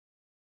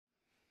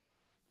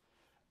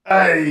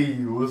Hey,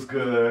 what's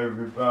good,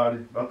 everybody?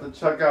 About to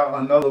check out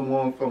another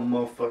one from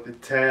motherfucking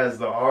Taz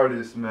the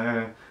Artist,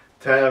 man.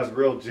 Taz,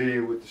 real G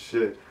with the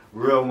shit.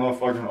 Real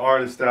motherfucking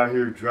artist out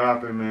here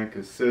dropping, man.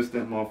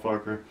 Consistent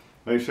motherfucker.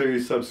 Make sure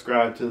you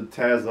subscribe to the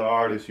Taz the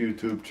Artist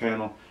YouTube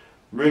channel.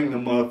 Ring the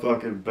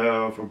motherfucking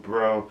bell for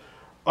bro.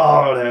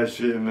 All that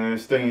shit, man.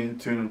 Stay in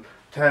tune.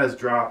 Taz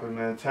dropping,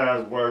 man.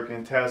 Taz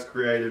working. Taz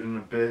creative in the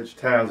bitch.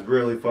 Taz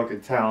really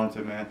fucking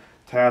talented, man.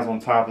 Taz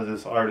on top of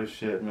this artist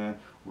shit, man.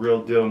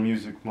 Real deal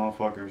music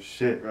motherfucker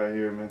shit right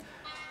here, man.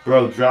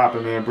 Bro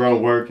dropping, man. Bro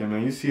working,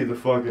 man. You see the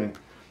fucking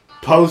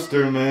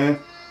poster, man.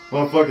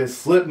 Motherfucking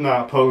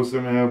Slipknot poster,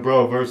 man.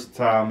 Bro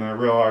versatile, man.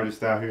 Real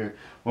artist out here.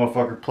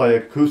 Motherfucker play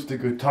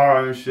acoustic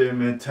guitar and shit,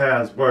 man.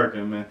 Taz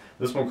working, man.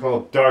 This one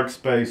called Dark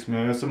Space,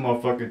 man. It's a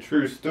motherfucking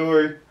true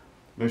story.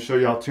 Make sure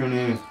y'all tune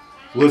in.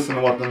 Listen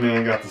to what the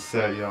man got to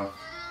say, y'all.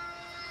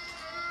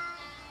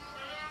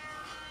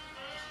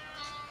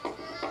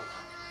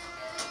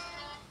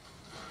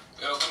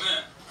 Yo, come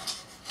in.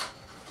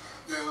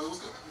 Yeah, what's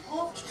good?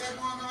 What you got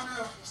going on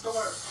there? What's the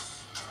word?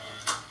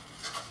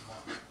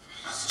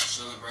 Just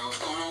chilling, bro. What's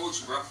going on with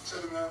you, bro?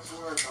 Chilling, man. What's the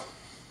word, though?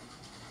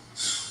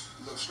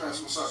 You look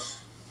stressed. What's up?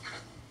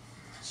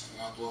 Just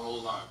going through a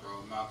whole lot, bro.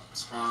 My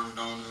sperm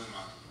donor,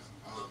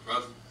 my little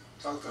brother.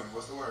 Talk to me.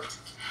 What's the word?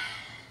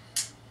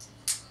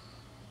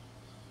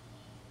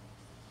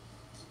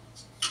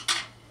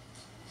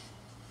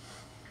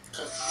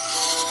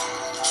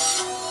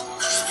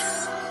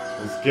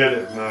 Let's get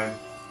it, man.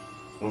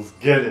 Let's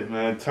get it,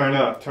 man. Turn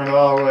up. Turn it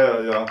all the way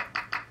up, y'all.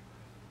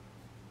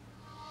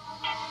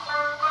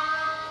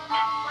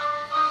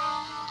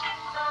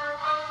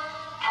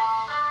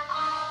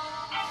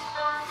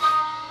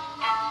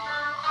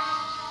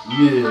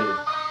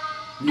 Yeah.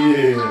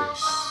 Yeah.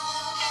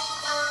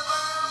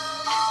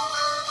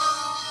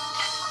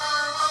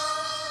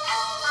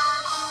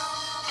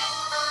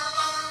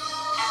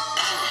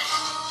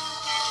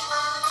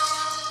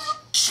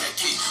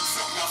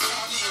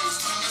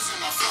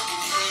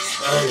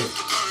 Hey.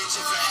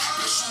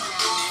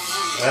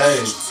 Hey.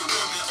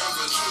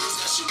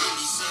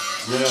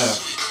 Yeah.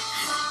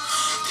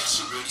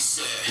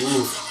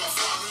 Ooh.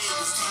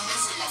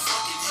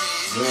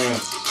 Yeah.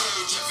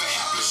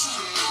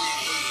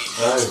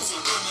 Hey.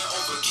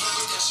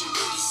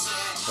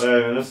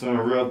 Hey, that's some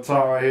real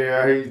talk right here. I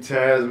hear you,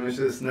 Taz, man.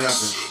 Shit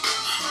snapping.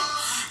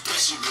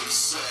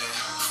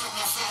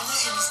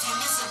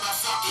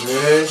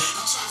 Yeah.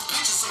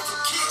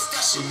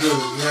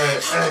 Yeah.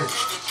 Hey.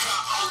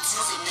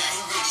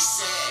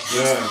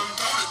 Yeah.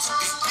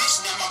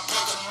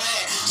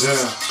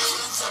 Yeah.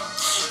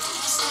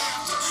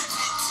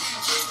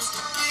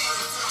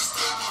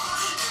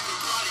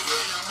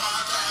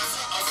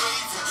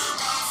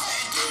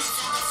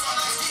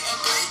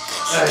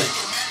 Hey.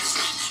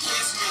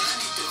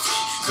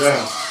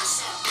 Yeah.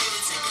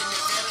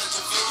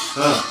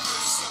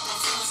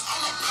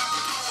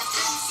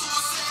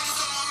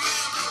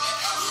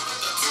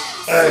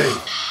 Hey.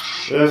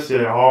 That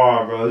shit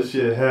hard, bro. This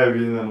shit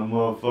heavier than a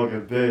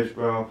motherfucking bitch,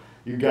 bro.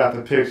 You got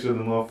the picture of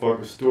the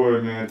motherfucking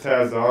story, man.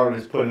 Taz the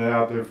Artist putting it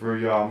out there for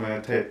y'all,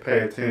 man. Pay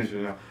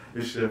attention, y'all.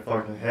 This shit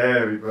fucking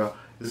heavy, bro.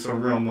 It's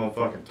some real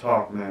motherfucking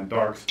talk, man.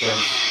 Dark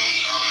Space.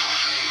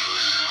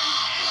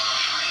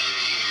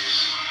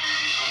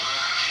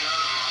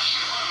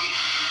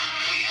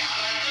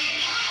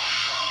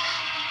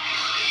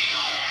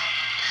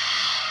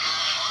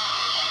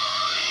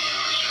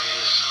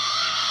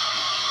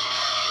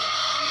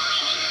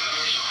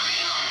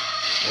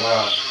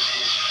 Wow.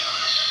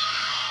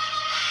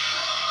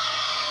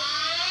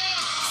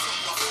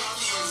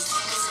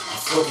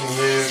 Fucking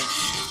head.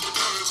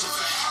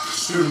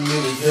 Shoot him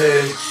in his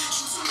head.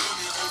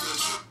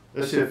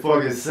 That shit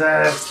fucking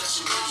sad.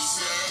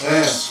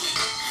 Damn.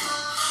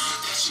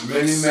 You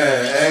made me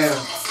mad. Damn.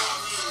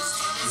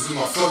 This is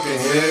my fucking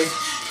head.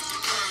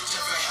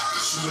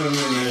 Shoot him in the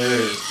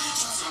head.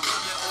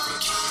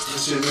 That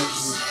shit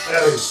makes me.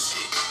 Hey.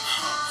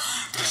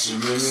 That shit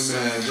made me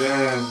mad.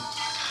 Damn.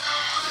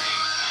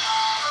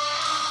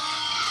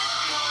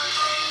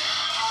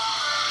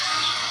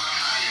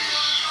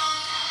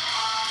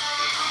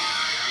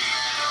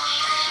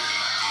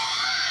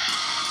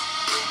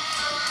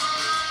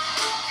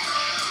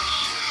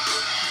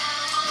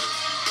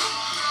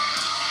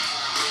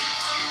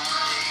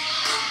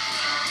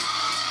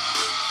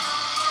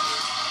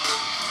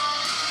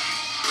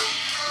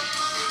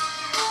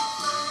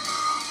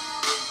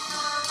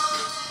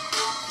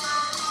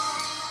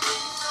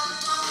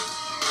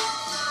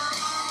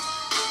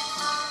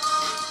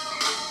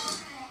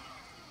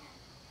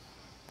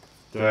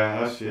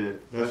 Damn, that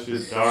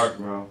shit dark,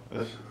 bro.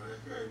 That's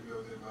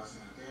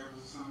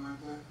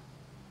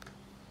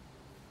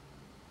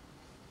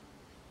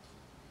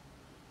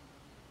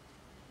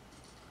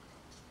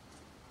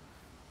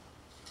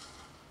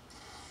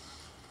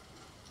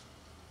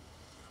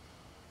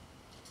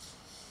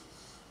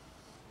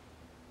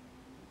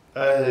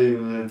Hey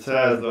man,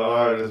 Taz the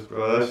Artist,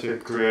 bro. That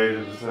shit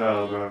creative as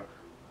hell, bro.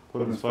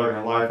 Putting his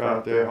fucking life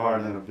out there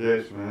harder than a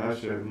bitch, man. That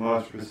shit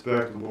much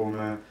respectable,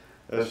 man.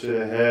 That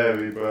shit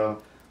heavy, bro.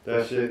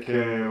 That shit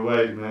can't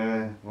wait,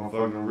 man.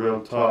 Motherfucking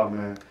real talk,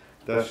 man.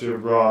 That shit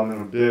raw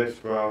than a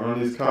bitch, bro. Run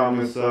these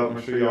comments up.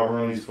 Make sure y'all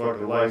run these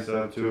fucking likes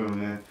up too,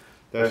 man.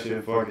 That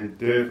shit fucking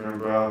different,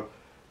 bro.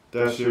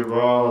 That shit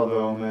raw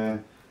though,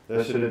 man.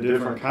 That shit a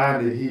different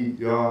kind of heat,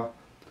 y'all.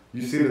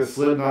 You see the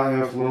Slipknot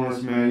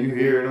influence, man. You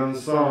hear it on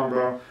the song,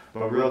 bro.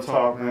 But real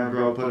talk, man,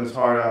 bro. Put his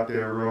heart out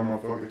there, real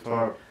motherfucking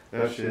talk.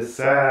 That shit's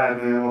sad,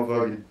 man,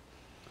 motherfucking.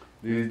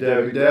 These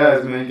deadbeat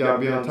dads, man, you gotta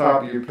be on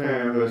top of your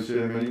parenthood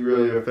shit, man. You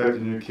really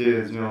affecting your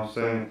kids, you know what I'm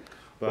saying?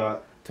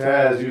 But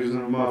Taz using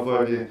the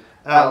motherfucking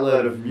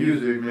outlet of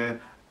music,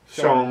 man.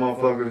 Showing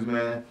motherfuckers,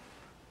 man.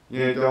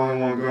 You ain't the only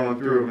one going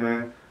through it,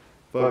 man.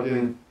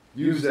 Fucking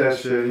use that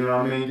shit, you know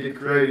what I mean? Get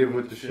creative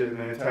with the shit,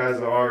 man. Taz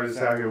the Artist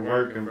out here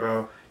working,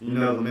 bro. You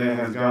know the man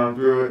has gone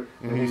through it,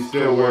 and he's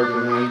still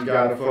working, man. You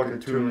gotta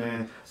fucking tune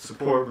in.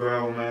 Support,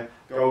 bro, man.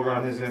 Go over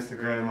on his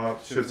Instagram,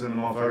 shit's in the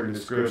motherfucking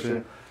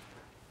description.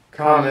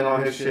 Comment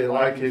on his shit,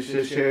 like his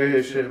shit, share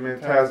his shit, man.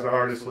 Taz the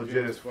Artist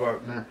legit as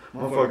fuck, man.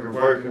 Motherfucker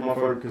working,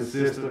 motherfucker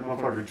consistent,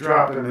 motherfucker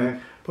dropping,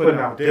 man. Putting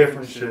out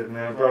different shit,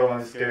 man. Bro,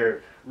 I'm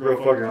scared. Real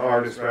fucking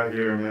artist right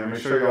here, man. Make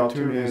sure y'all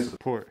tune in and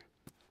support.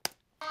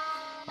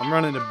 I'm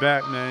running it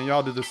back, man.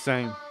 Y'all do the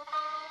same.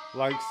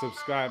 Like,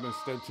 subscribe, and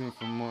stay tuned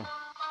for more.